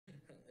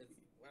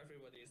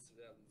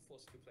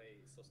forced to play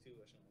Source 2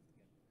 version of the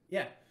game.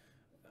 Yeah.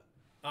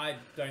 I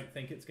don't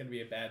think it's going to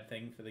be a bad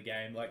thing for the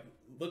game. Like,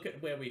 look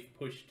at where we've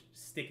pushed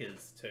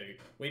stickers to.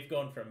 We've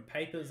gone from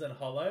papers and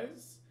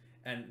hollows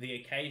and the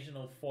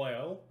occasional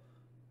foil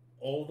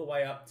all the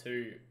way up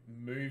to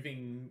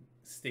moving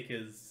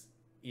stickers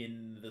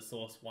in the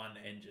Source 1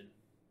 engine.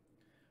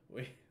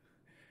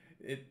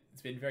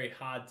 It's been very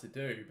hard to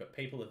do, but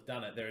people have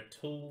done it. There are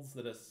tools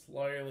that are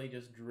slowly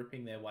just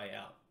dripping their way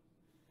out.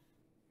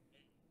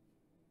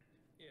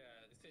 Yeah,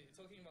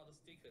 talking about the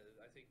stickers,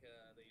 I think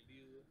the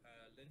new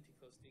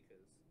lenticle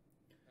stickers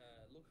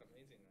look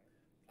amazing,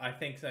 right? I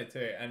think so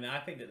too, and I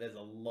think that there's a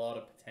lot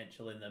of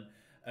potential in them.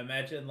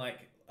 Imagine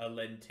like a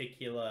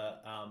lenticular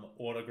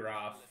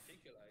autograph,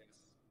 Lenticular,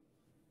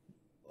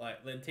 yes.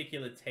 like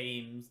lenticular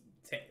teams,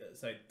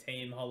 so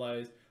team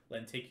hollows,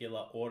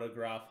 lenticular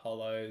autograph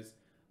hollows.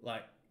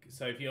 Like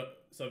so if you're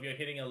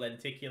hitting a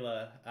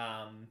lenticular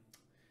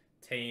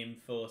team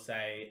for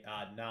say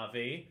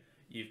Navi,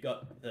 you've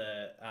got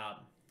the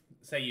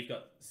say you've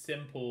got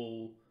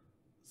simple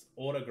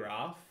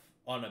autograph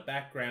on a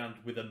background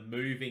with a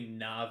moving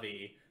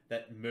Navi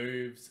that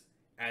moves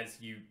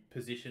as you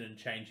position and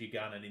change your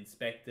gun and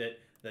inspect it.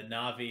 The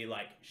Navi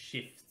like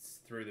shifts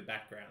through the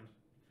background.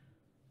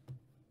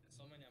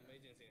 So many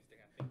amazing things they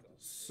can think of.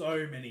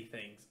 So many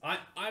things. Yeah.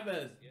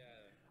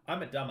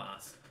 I'm a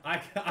dumbass.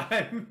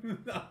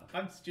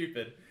 I'm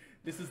stupid.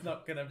 This is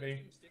not gonna The be.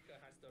 team sticker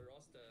has the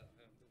roster,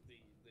 the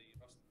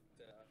roster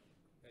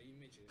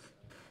images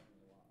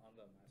on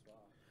them as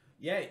well.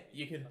 Yeah,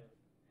 you can.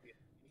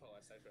 Info,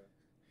 etc.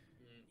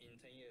 In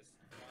 10 years,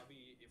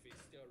 maybe if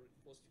it's still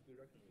supposed to be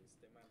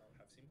recognized, they might not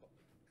have simple.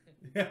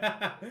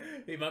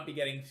 He might be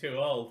getting too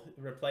old,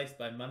 replaced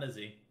by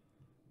Munazi.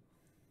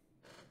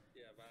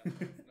 Yeah, but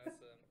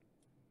that's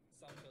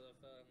some sort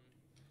of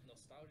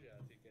nostalgia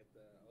to get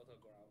the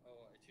autograph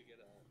or to get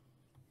a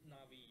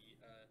Navi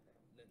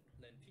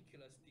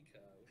lenticular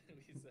sticker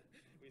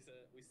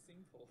with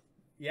simple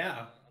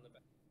Yeah. on the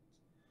back.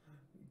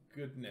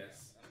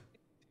 Goodness. Yeah,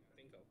 I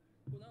think of.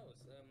 Who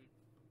knows?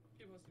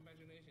 People's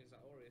imaginations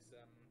are always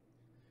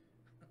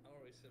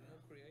always more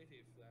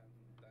creative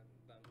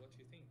than what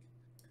you think.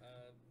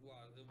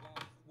 Well, the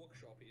Valve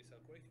workshop is a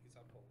great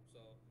example. So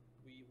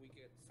we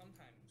get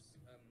sometimes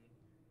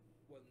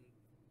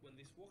when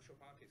these workshop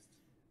artists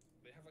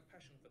they have a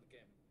passion for the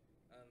game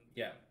and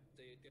Yeah.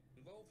 they get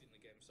involved in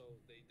the game, so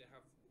they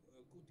have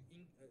a good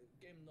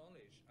game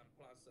knowledge and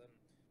plus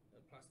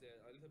they're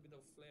a little bit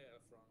of flair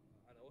from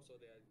and also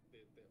they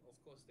of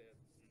course they're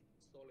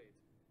solid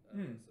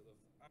sort of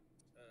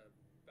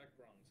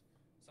background.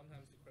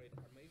 Sometimes to create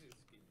amazing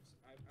skins.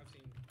 I've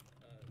seen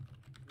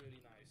really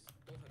nice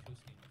Dota 2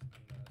 skins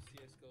and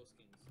CSGO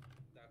skins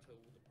that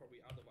would probably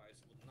otherwise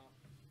would not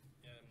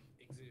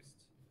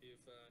exist if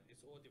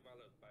it's all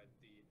developed by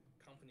the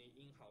company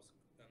in-house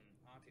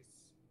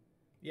artists.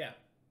 Yeah.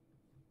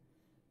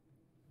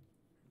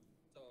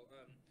 So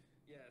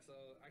yeah,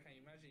 so I can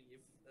imagine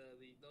if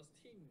those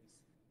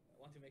teams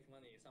want to make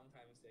money,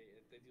 sometimes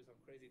they do some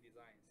crazy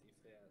designs if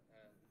they're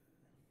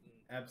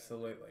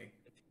Absolutely.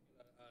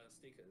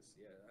 stickers,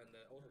 yeah, and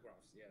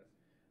autographs, yeah.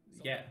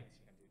 So Yeah. many things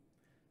you can do.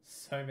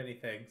 So many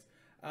things.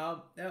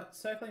 Now,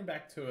 circling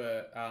back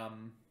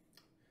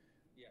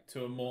Yeah.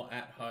 to a more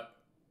at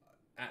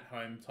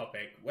home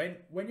topic,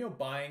 when you're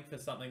buying for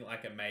something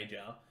like a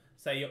major,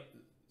 say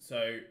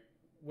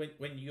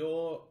when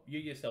you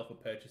yourself are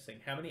purchasing,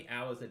 how many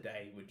hours a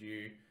day would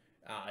you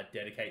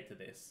dedicate to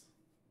this?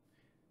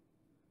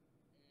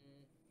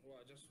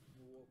 Well, just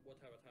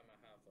whatever time I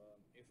have.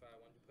 If I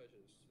want to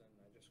purchase, then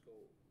I just go.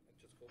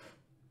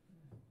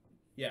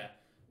 Yeah.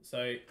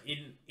 So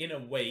in a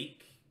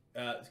week,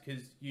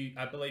 because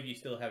I believe you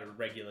still have a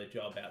regular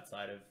job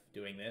outside of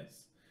doing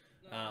this.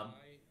 No,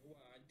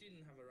 I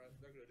didn't have a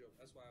regular job.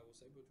 That's why I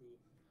was able to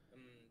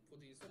put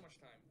in so much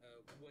time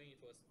when it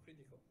was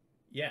critical.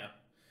 Yeah.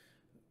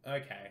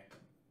 Okay.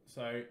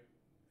 So,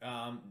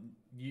 I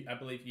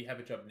believe you have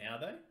a job now,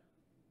 though.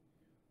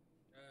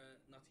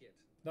 Not yet.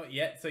 Not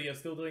yet. So you're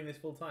still doing this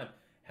full time.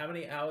 How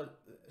many hours?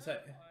 So I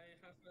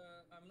have.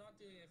 I'm not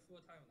doing it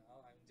full time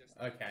now. I'm just.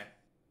 okay.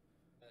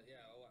 Yeah,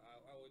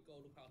 I will go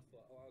look out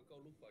for. Or I'll go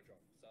look for a job.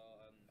 So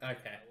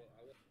Okay.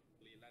 I will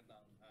probably land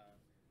on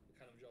the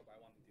kind of job I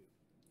want to do.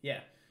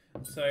 Yeah.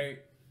 So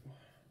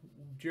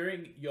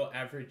during your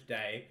average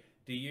day,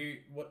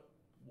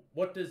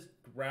 what does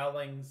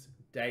Growling's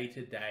day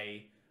to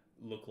day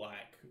look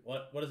like?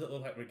 What does it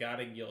look like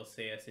regarding your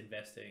CS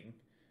investing?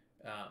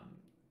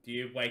 Do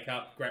you wake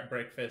up, grab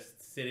breakfast,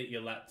 sit at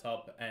your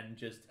laptop, and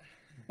just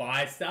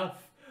buy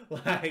stuff,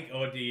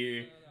 or do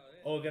you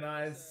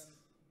organize?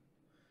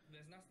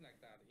 There's nothing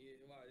like that.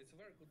 Well, it's a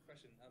very good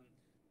question.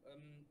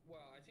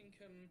 Well, I think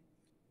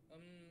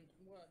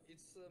well,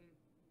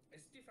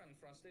 it's different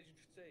from stage to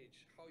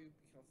stage. How you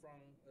become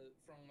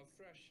from a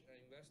fresh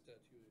investor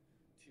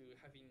to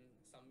having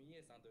some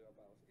years under your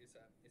belt. It's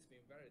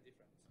been very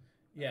different.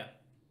 Yeah.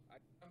 I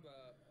remember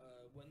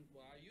when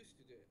I used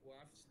to do it, when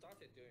I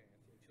started doing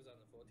it in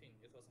 2014, it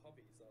was a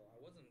hobby, so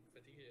I wasn't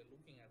particularly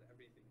looking at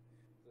everything.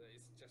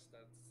 It's just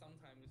that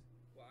sometimes,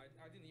 well, I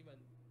didn't even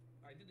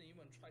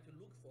try to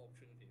look for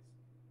opportunities.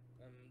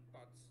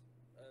 But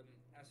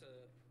as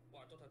a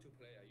Dota 2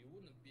 player, you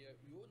wouldn't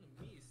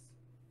miss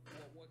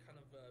what kind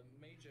of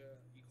major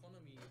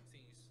economy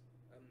things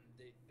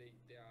they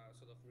are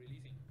sort of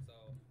releasing.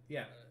 So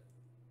Yeah.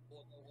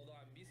 although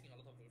I'm missing a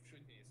lot of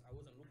opportunities, I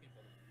wasn't looking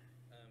for them.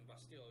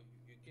 But still,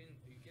 you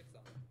get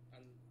some.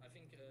 And I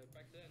think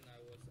back then I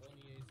was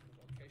only sort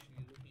of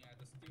occasionally looking at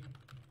the Steam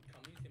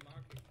community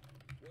market.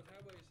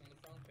 Whatever is on the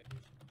front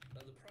page,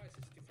 that the price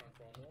is different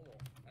from normal,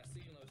 and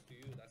signals to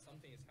you that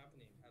something is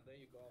happening, and then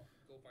you go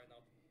find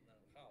out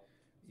how.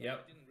 So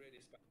Yep. I didn't really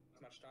spend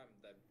much time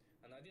then,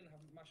 and I didn't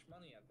have much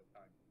money at the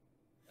time.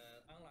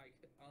 Unlike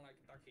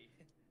Ducky.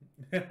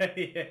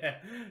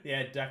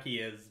 Yeah, Ducky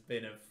has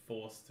been a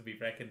force to be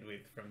reckoned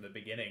with from the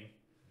beginning.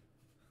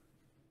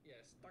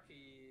 Yes,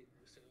 Ducky.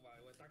 So,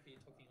 when Ducky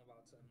talking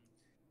about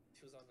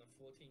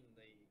 2014,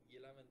 the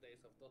 11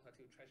 days of Dota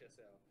 2 treasure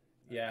sale,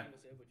 Yeah. he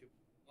was able to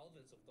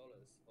thousands of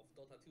dollars of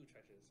Dota 2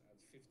 treasures at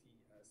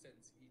 50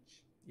 cents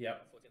each.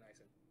 Yep. 49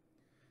 cents.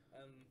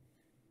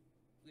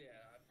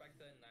 Yeah, back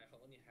then I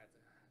only had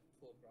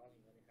poor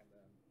Growling only had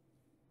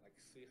like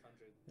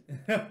 300.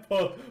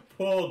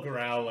 poor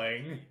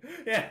Growling.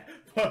 Yeah,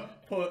 poor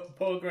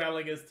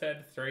Growling has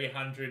turned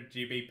 300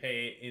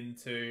 GBP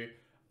into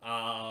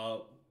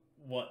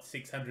what,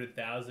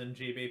 600,000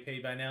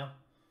 GBP by now.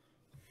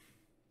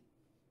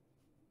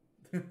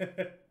 I don't know.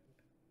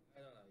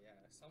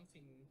 Yeah,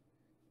 something.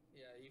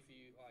 Yeah, if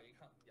you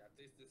can't. Yeah,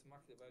 this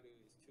market value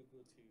is too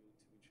good to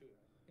be true.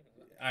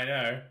 I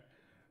know.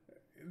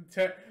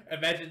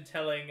 Imagine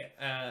telling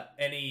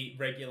any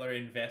regular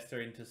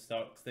investor into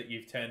stocks that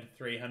you've turned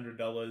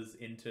 $300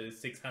 into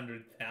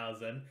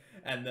 600,000,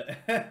 and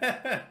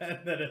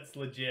that it's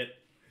legit.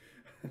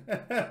 Well,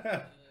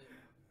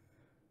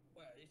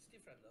 it's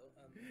different though.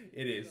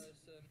 It is.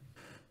 Because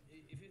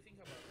if you think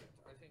about it,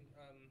 I think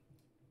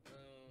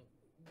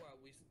well,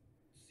 with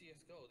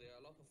CS:GO, there are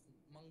a lot of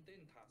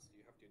mundane tasks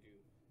you have to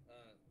do.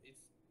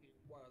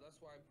 That's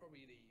why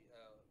probably the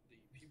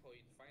people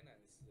in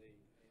finance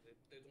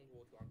they don't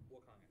want to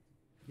work on it.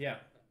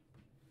 Yeah.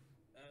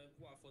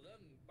 Well, for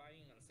them,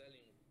 buying and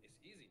selling is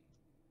easy.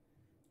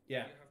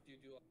 Yeah. You have to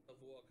do a lot of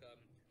work.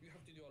 You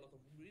have to do a lot of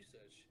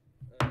research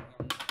on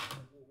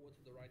what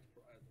is the right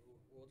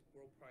what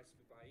growth price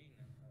to buy in.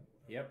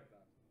 Yep. Like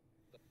that.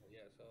 So,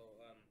 yeah. So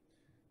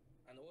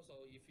and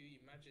also if you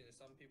imagine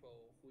some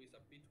people who is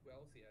a bit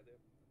wealthier,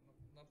 they're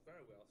not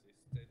very wealthy.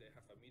 They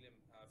have a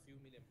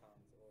few million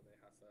pounds, or they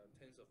have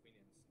tens of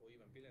millions, or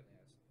even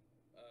billionaires.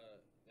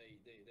 They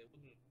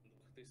wouldn't work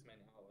this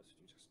many hours to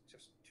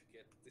just to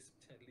get this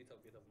little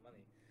bit of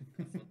money.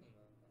 For them,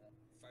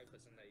 5%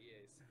 a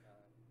year is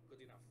good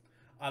enough.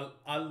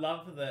 I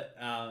love that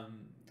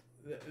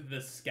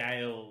the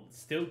scale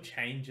still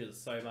changes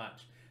so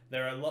much.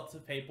 There are lots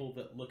of people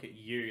that look at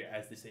you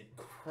as this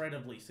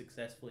incredibly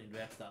successful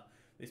investor,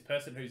 this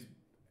person who's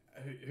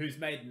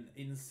made an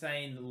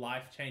insane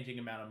life-changing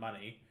amount of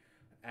money,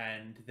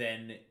 and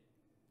then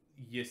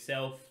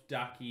yourself,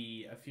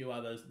 Ducky, a few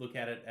others look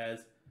at it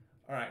as,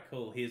 all right,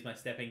 cool, here's my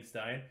stepping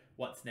stone.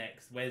 What's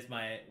next? Where's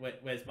my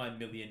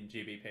million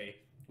GBP?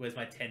 Where's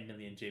my 10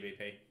 million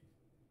GBP?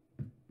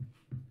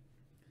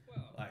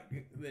 Well, like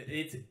it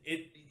is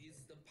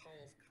the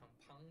power of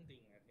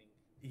compounding, I think.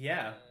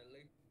 Yeah.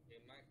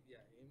 It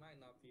might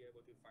not be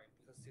able to find,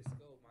 because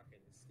CS:GO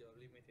market is still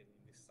limited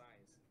in this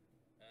size.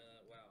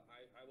 Well,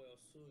 I will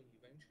soon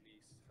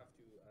eventually have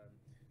to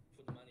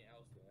put money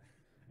elsewhere.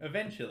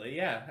 Eventually,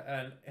 yeah.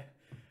 And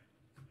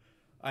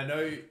I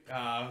know,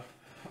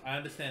 I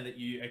understand that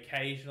you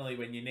occasionally,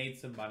 when you need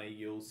some money,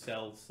 you'll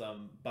sell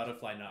some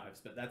butterfly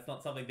knives, but that's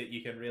not something that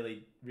you can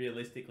really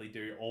realistically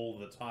do all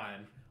the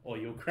time, or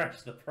you'll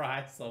crash the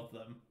price of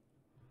them.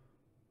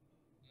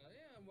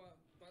 Yeah, well,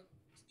 but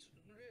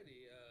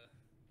really,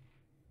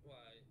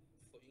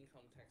 for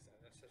income tax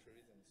and such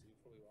reasons, you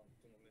probably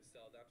don't want to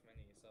sell that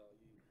many. So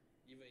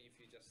even if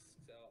you just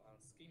sell on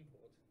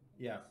Skimport,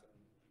 Yeah.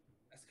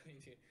 that's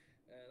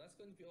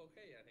going to be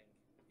okay. I think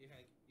you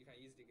can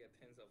easily get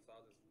tens of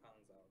thousands of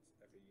pounds out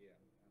every year,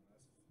 and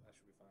that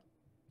should be fine.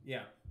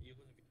 Yeah. You're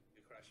going to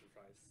be crash the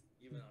price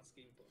even on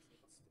Skimport.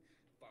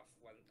 Buff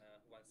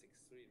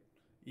 163.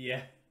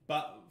 Yeah,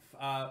 but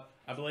I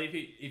believe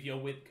if you're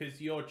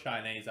because you're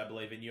Chinese, I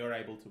believe, and you're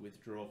able to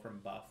withdraw from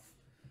Buff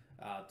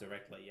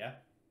directly. Yeah.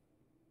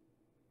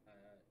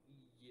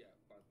 Yeah,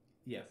 but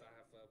yeah, I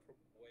have a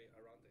proper way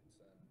around it.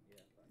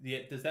 Yeah. But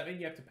yeah. Does that mean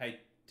you have to pay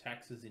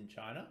taxes in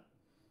China?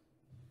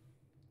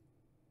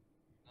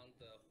 And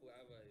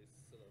whoever is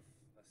sort of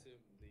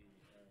assume the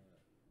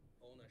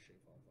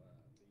ownership of the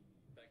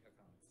bank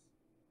accounts.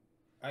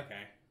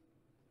 Okay.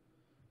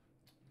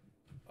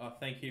 Oh,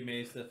 thank you,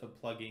 Minister, for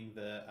plugging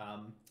the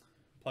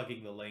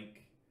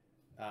link.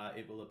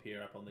 It will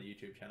appear up on the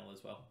YouTube channel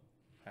as well.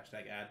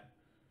 #ad.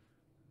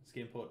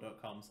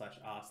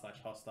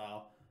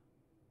 Skimport.com/r/hostile.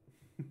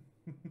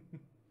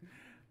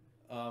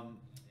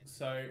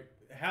 So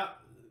how?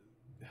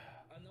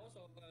 And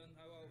also,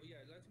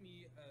 let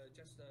me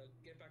just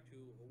get back to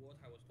what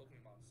I was talking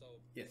about. So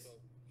Yes.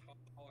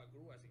 how I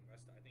grew as an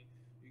investor. I think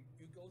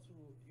you go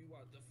through you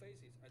are the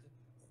phases. As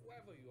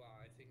whoever you are,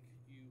 I think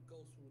you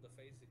go through the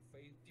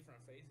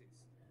different phases.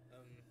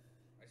 Um,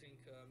 I think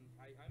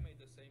I made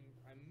the same.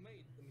 I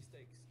made the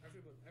mistakes.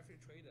 Every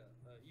trader,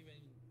 even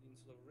in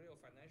sort of real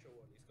financial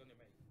world, is going to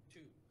make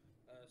too.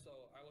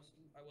 So I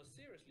was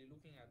seriously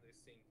looking at this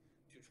thing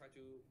to try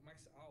to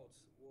max out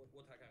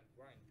what I can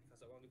grind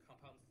because I want to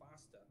compound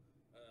faster.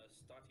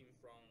 Starting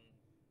from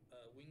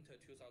winter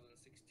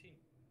 2016,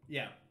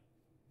 Yeah.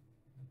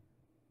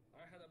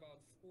 I had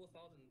about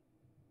 4,000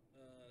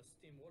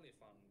 Steam wallet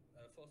fund,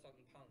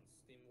 4,000 pounds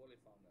Steam wallet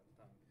fund at the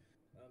time.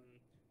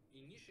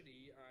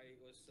 Initially, I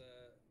was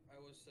I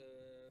was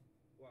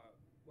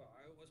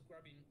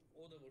grabbing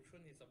all the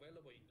opportunities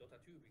available in Dota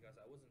 2 because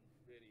I wasn't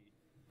really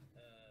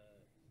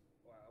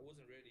I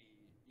wasn't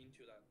really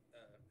into that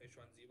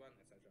H1Z1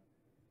 etc.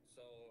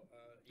 So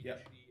Yeah.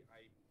 initially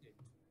I did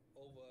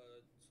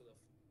over sort of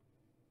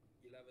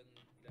 11,000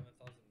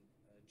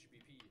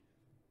 GBP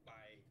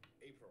by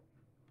April.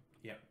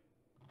 Yeah.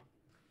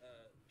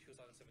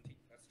 2017.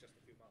 That's just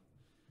a few months.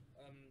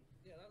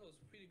 Yeah, that was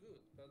pretty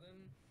good. But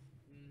then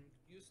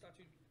you start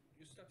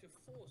to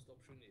force the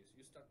opportunities.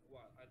 You start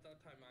at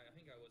that time I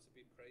think I was a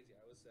bit crazy.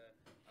 I was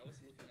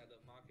looking at the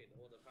market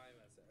all the time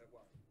and said, I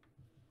don't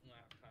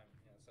have time.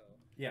 Yeah, so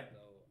Yeah.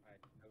 so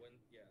I went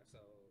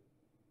so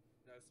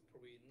that's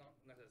probably not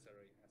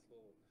necessary at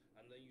all.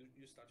 And then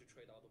you start to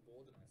trade out of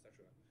border,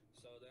 etc.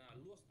 So then I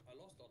lost a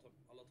lot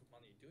of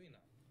money doing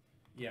that.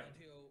 Yeah.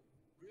 Until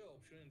real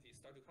opportunities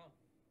start to come.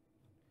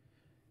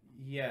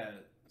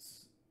 Yeah.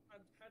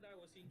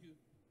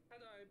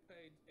 Had I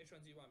played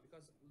H1Z1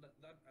 because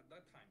at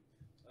that time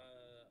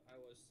I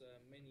was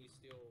mainly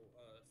still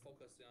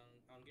focused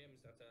on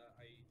games that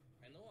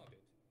I know a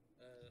bit.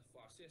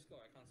 For CS:GO,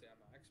 I can't say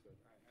I'm an expert.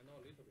 I know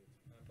a little bit,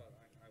 but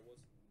I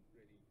wasn't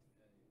really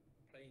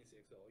playing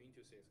CS:GO or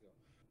into CS:GO,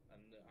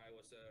 and I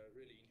was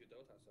really into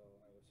Dota, so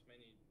I was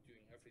mainly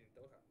doing everything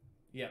Dota.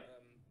 Yeah.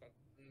 But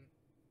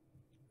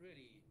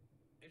really,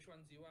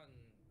 H1Z1,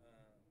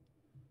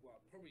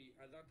 probably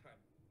at that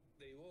time,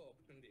 there were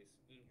opportunities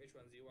in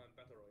H1Z1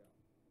 Battle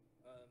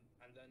Royale,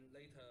 and then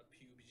later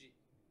PUBG,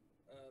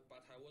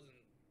 but I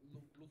wasn't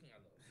looking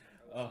at those.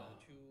 I was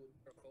too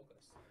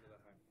focused at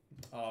that time.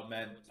 Oh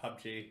man,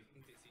 PUBG.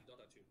 Opportunities in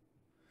Dota 2.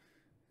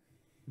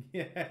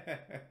 Yeah.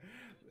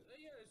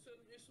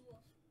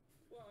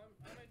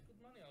 I made good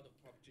money out of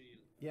PUBG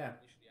Yeah.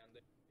 initially, and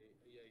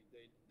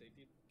they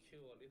did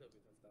kill a little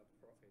bit of that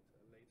profit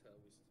later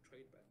with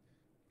trade ban.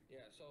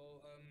 Yeah,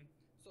 so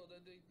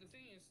the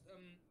thing is,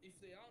 if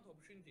there aren't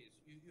opportunities,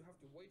 you have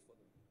to wait for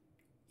them.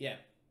 Yeah.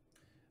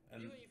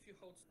 And even if you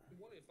hold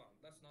wallet fund,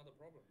 that's not a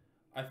problem.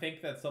 I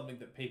think that's something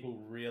that people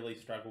really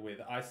struggle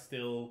with. I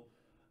still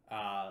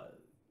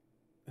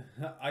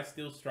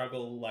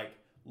struggle like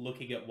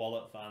looking at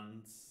wallet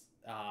funds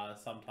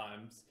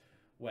sometimes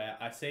where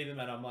I see them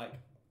and I'm like,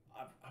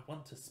 I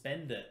want to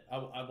spend it.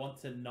 I want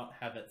to not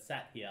have it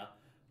sat here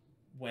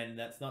when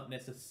that's not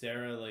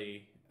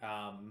necessarily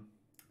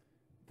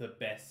the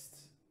best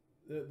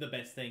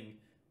thing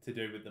to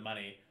do with the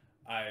money.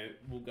 I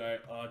will go,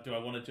 oh, do I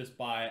want to just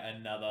buy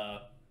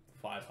another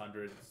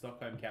 500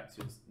 Stockholm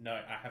capsules? No,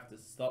 I have to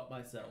stop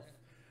myself.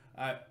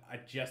 I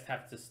just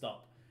have to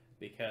stop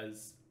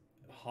because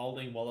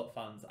holding wallet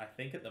funds, I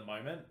think at the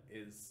moment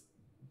is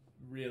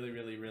really,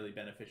 really, really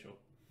beneficial.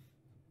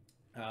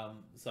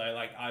 So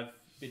like I've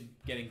been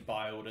getting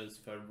buy orders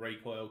for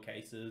recoil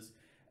cases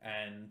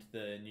and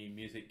the new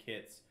music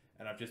kits,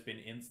 and I've just been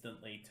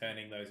instantly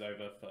turning those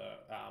over for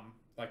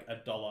like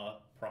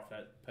 $1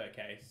 profit per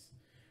case.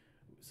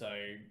 So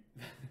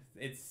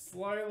it's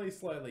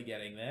slowly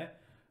getting there,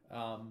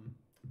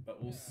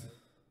 but we'll.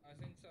 I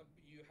think so.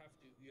 You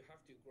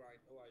have to grind.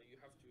 Well, you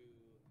have to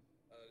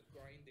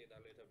grind it a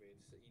little bit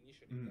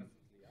initially.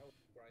 Definitely, I was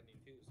grinding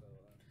too, so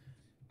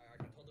I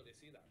can totally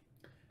see that.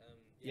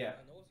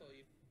 Yeah. And also,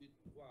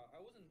 I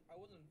wasn't.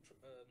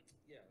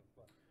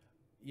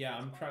 Yeah,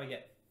 I'm trying to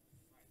get.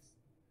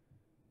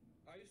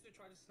 I used to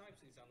try to snipe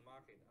things on the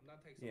market, and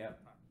that takes a lot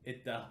of time.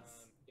 It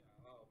does.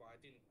 But I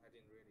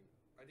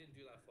didn't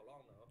do that for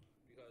long though,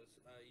 because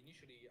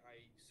initially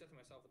I set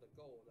myself the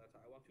goal that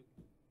I want to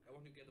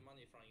get the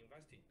money from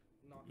investing,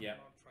 not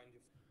trying to.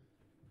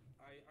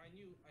 I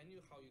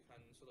knew how you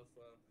can sort of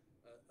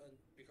earn,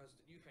 because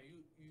you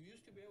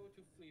used to be able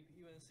to flip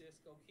even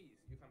CS:GO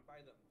keys. You can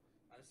buy them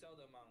and sell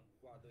them on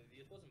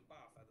it wasn't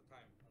buff at the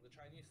time on the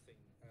Chinese thing,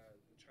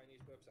 the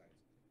Chinese website.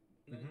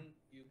 Then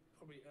you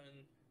probably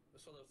earn a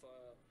sort of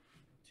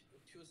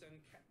 2 cent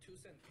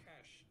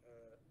cash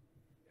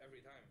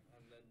every time,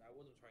 and then I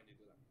wasn't trying to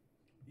do that.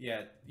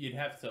 Yeah, you'd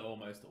have to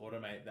almost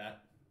automate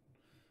that,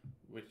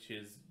 which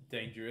is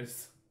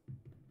dangerous.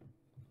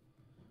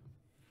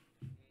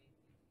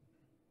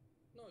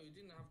 No, you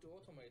didn't have to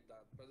automate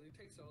that, but it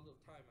takes a lot of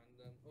time, and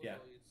then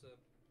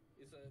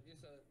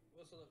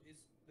also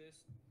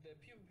the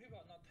people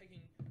are not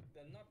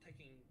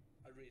taking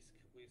a risk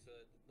with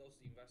those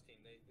investing.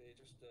 They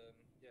just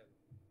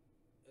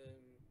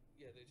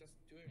they're just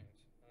doing it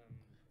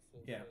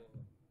Yeah.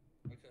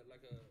 like a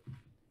like a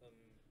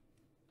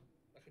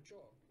like a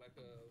job, like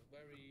a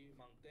very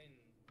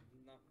mundane,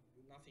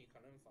 nothing you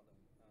can learn from them,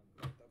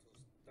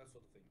 that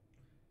sort of thing.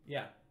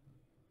 Yeah.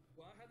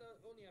 Well, I had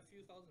only a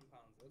few £1,000s.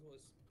 That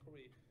was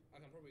probably I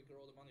can probably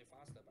grow the money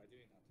faster by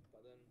doing that,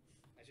 but then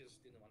I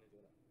just didn't want to do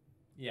that.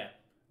 Yeah.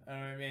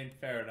 I mean,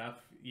 fair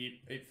enough.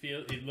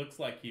 It looks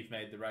like you've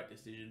made the right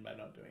decision by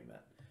not doing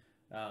that.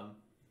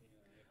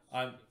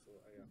 I'm So,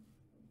 yeah.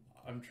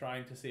 I'm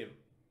trying to see if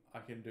I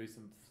can do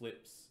some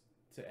flips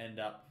to end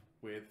up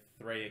with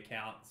 3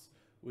 accounts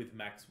with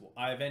max.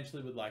 I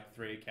eventually would like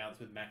 3 accounts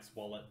with max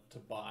wallet to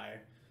buy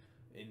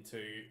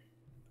into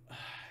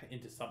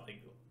something,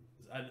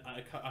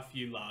 a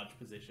few large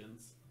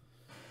positions,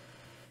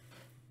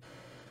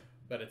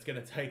 but it's going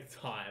to take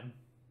time.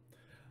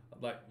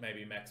 Like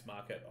maybe max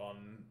market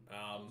on.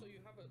 Also, you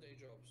have a day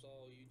job, so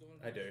you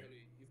don't I do.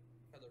 necessarily. If you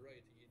had a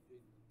rate, it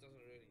doesn't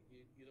really.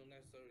 You don't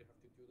necessarily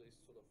have to do this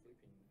sort of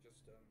flipping.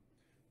 Just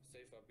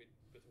save a bit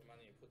of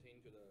money, put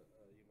into the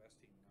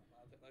investing.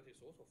 That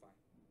is also fine.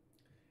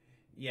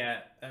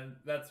 Yeah, and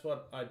that's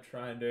what I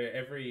try and do.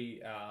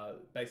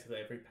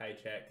 Basically every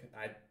paycheck,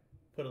 I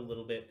put a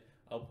little bit.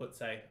 I'll put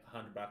say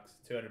 $100,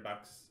 $200,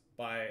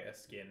 buy a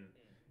skin,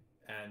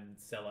 and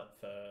sell it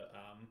for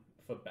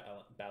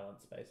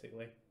balance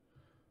basically.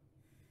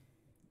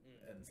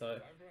 And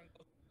so everyone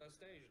goes to that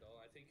stage though.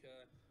 I think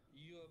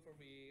you are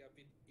probably a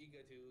bit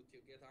eager to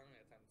get on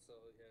it, and so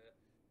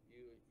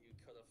you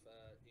kind of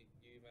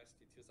you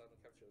invested 2,000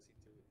 capsules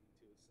into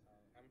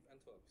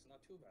Antwerp. It's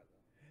not too bad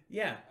though.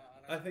 Yeah,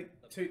 I think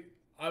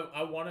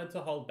I wanted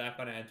to hold back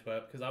on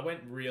Antwerp because I went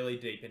really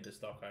deep into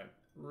Stockholm,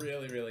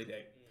 really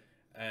deep,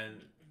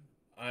 and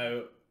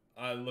I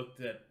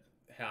looked at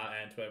how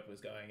Antwerp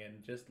was going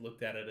and just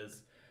looked at it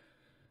as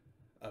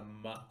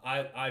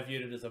I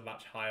viewed it as a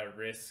much higher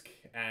risk,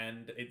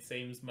 and it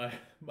seems my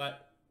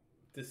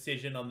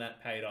decision on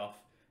that paid off.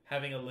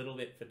 Having a little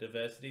bit for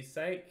diversity's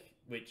sake,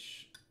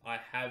 which I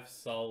have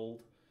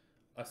sold.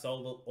 I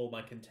sold all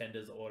my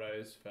contenders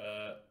autos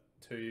for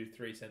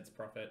 2-3 cents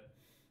profit,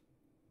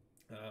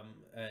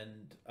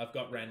 and I've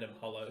got random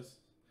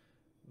hollows.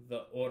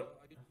 The auto.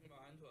 Are you talking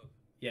about Antwerp?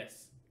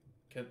 Yes.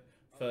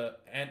 For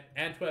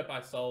Antwerp, I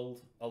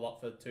sold a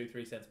lot for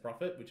 2-3 cents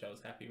profit, which I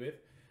was happy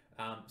with.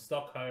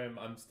 Stockholm,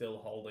 I'm still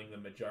holding the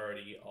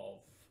majority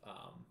of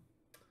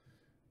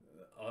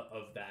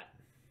that.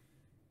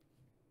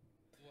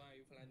 Why are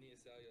you planning to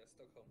sell your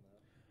Stockholm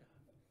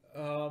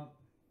now?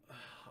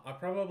 I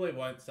probably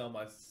won't sell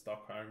my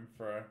Stockholm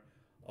for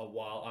a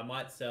while. I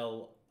might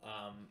sell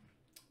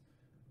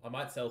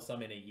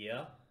some in a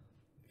year,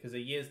 because a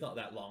year's not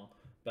that long,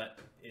 but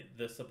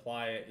the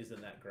supply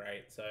isn't that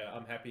great. So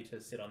I'm happy to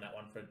sit on that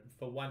one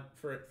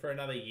for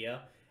another year,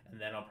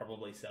 and then I'll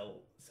probably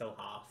sell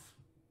half.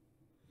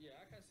 Yeah,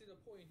 I can see the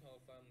point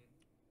of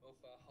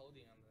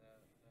holding, and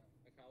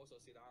I can also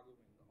see the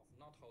argument of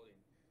not holding.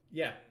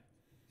 Yeah.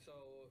 So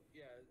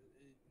yeah,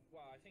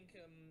 well, I think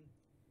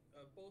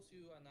both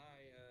you and I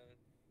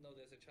know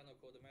there's a channel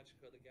called the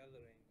Magical the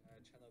Gathering,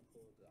 channel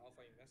called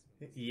Alpha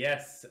Investments.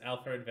 Yes,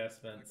 Alpha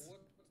Investments.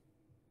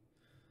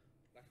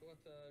 Like what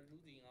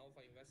Rudy in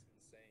Alpha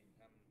Investments saying,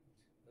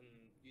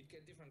 you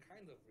get different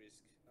kinds of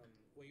risk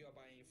when you are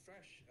buying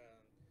fresh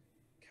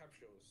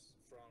capsules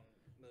from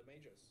the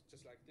majors.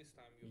 Just like this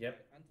time you buy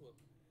Antwerp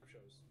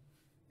capsules.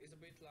 It's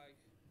a bit like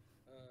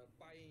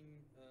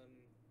buying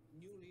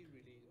newly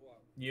released,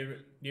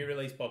 new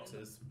release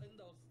boxes.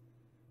 End of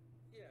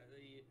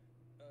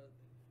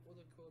what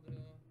they call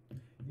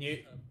new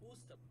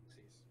booster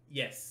boxes.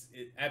 Yes,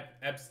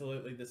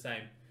 absolutely the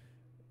same.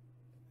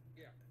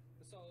 Yeah.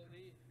 So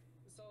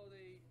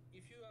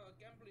if you are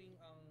gambling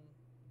on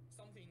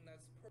something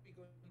that's probably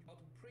going out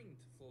to print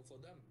for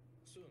them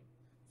soon.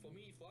 For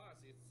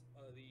us, it's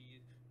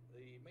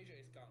the major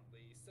is gone.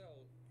 The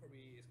sale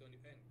probably is going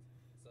to end.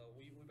 So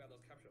we buy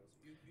those capsules.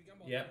 You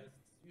gamble on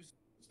new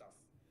stuff.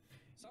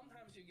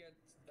 Sometimes you get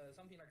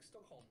something like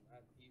Stockholm,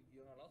 you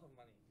earn a lot of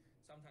money.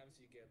 Sometimes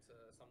you get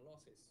some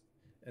losses.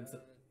 And so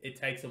it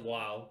takes a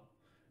while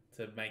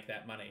to make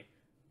that money.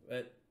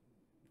 But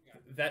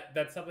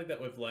that's something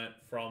that we've learnt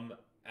from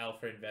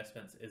Alpha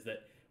Investments, is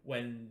that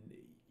when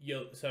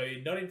you're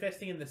not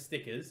investing in the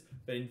stickers,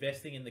 but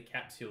investing in the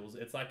capsules,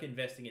 it's like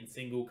investing in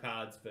single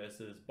cards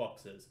versus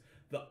boxes.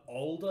 The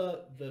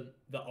older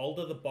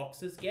the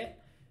boxes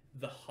get,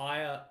 the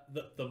higher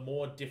the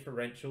more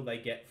differential they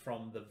get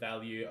from the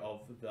value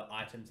of the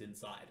items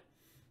inside.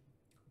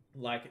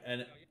 Like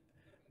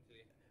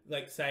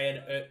say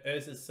an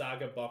Urza's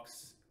Saga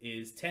box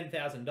is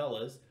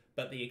 $10,000,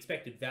 but the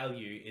expected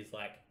value is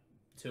like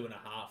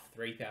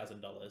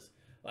 $2,500–3,000.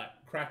 Like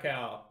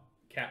Krakow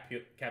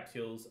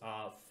capsules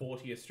are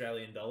 $40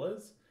 Australian,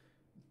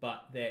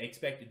 but their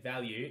expected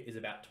value is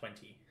about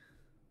 20.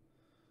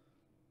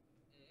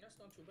 That's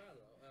not too bad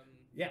though.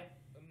 Yeah.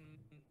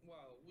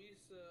 Well,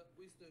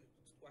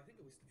 I think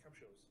with the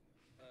capsules,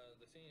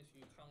 the thing is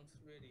you can't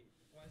really,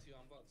 once you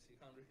unbox, you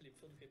can't really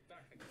put it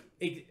back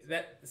again.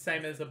 That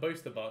same as a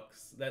booster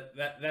box.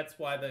 That's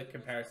why the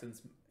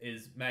comparisons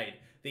is made.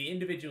 The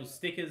individual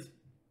stickers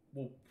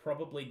will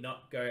probably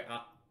not go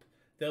up.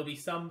 There'll be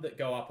some that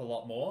go up a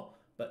lot more,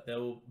 but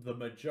the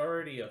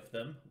majority of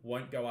them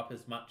won't go up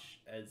as much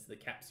as the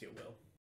capsule will.